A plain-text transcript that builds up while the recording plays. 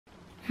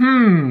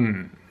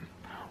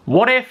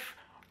What if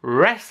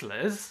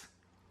wrestlers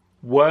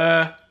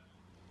were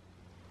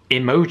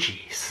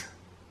emojis?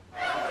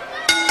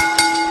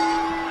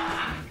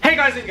 Hey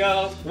guys and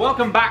girls,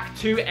 welcome back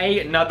to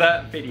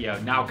another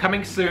video. Now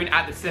coming soon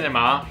at the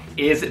cinema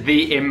is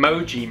the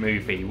Emoji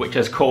movie, which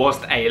has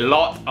caused a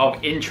lot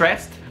of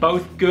interest,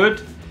 both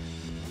good,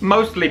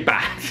 mostly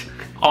bad,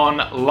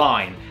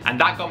 online. And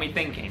that got me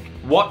thinking,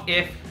 what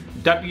if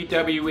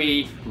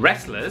WWE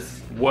wrestlers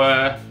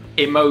were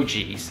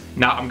emojis?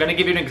 Now I'm gonna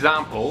give you an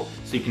example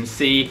so you can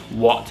see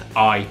what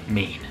I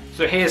mean.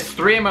 So here's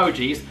 3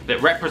 emojis that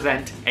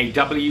represent a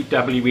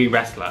WWE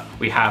wrestler.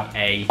 We have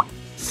a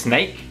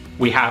snake,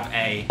 we have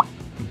a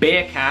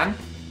beer can,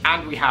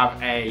 and we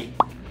have a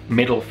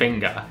middle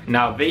finger.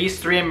 Now these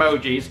 3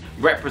 emojis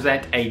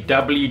represent a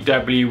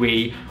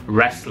WWE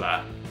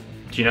wrestler.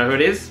 Do you know who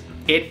it is?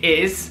 It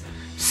is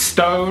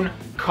Stone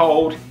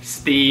Cold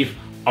Steve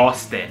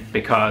Austin,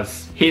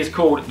 because he is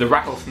called the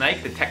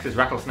Rattlesnake, the Texas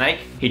Rattlesnake.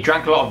 He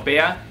drank a lot of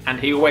beer and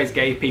he always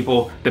gave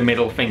people the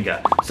middle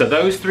finger. So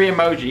those 3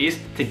 emojis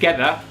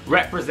together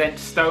represent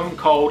Stone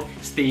Cold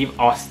Steve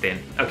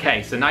Austin.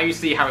 Okay, so now you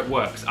see how it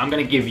works. I'm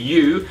gonna give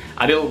you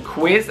a little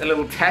quiz, a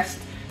little test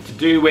to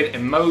do with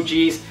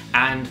emojis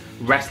and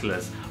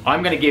wrestlers.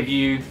 I'm gonna give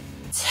you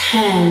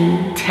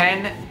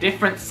 10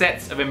 different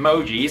sets of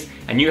emojis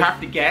and you have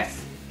to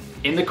guess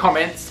in the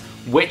comments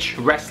which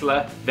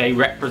wrestler they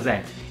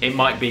represent. It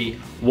might be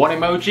 1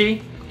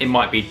 emoji, it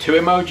might be 2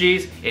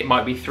 emojis, it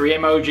might be 3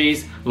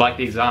 emojis, like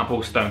the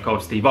example Stone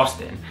Cold Steve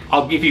Austin.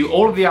 I'll give you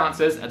all of the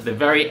answers at the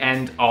very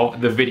end of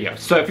the video.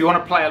 So if you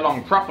want to play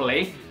along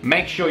properly,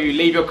 make sure you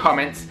leave your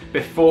comments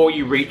before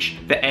you reach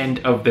the end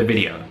of the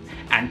video.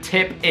 And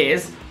tip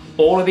is,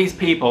 all of these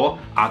people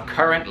are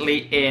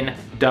currently in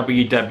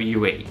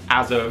WWE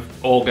as of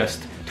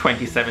August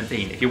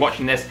 2017. If you're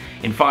watching this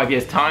in 5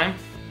 years' time,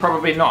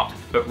 probably not.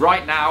 But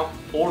right now,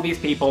 all of these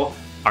people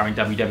are in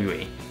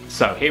WWE.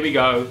 So here we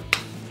go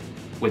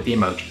with the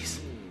emojis.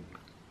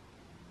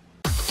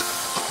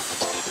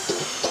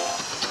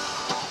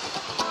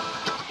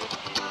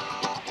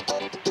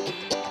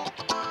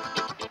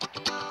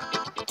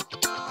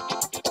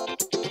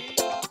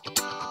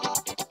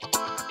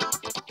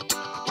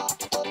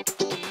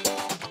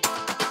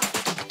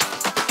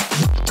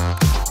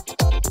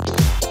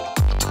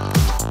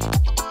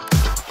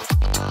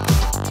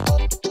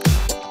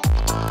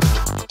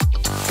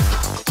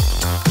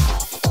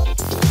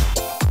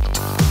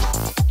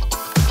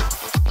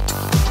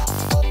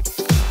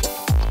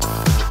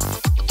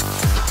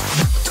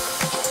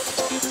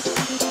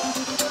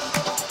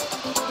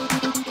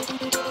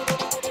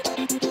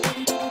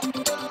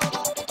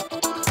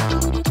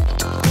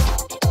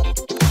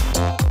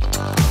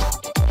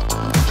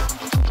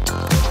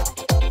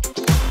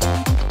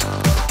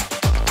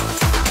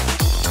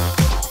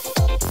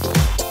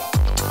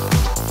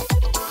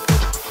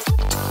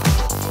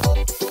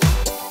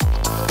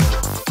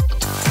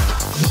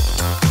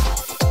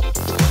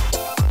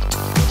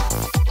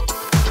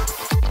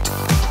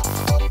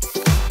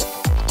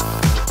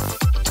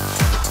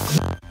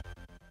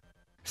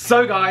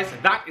 So guys,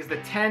 that is the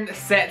 10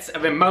 sets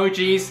of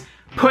emojis.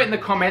 Put in the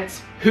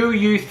comments who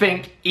you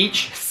think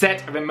each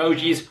set of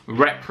emojis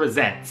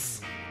represents.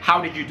 How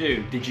did you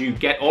do? Did you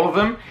get all of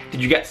them? Did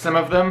you get some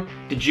of them?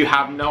 Did you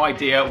have no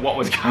idea what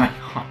was going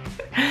on?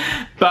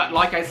 But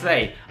like I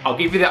say, I'll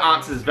give you the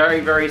answers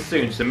very, very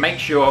soon. So make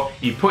sure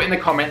you put in the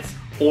comments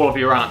all of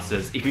your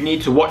answers. If you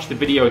need to watch the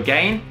video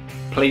again,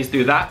 please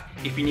do that.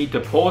 If you need to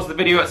pause the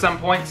video at some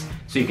points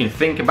so you can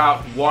think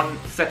about one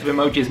set of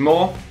emojis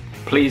more,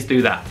 please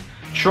do that.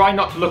 Try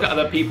not to look at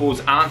other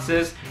people's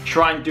answers.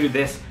 Try and do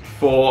this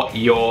for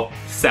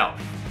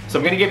yourself. So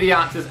I'm going to give you the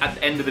answers at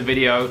the end of the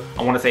video.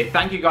 I want to say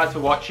thank you guys for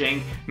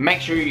watching.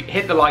 Make sure you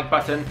hit the like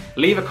button,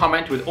 leave a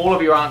comment with all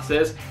of your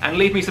answers, and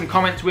leave me some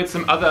comments with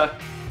some other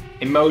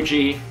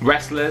emoji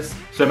wrestlers,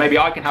 so maybe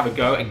I can have a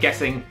go at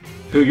guessing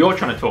who you're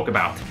trying to talk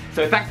about.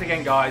 So thanks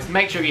again guys.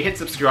 Make sure you hit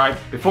subscribe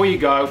before you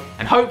go,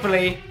 and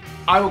hopefully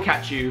I will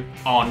catch you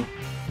on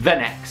the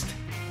next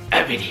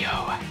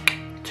video.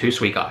 Too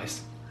sweet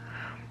guys.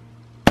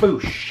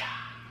 Boosh.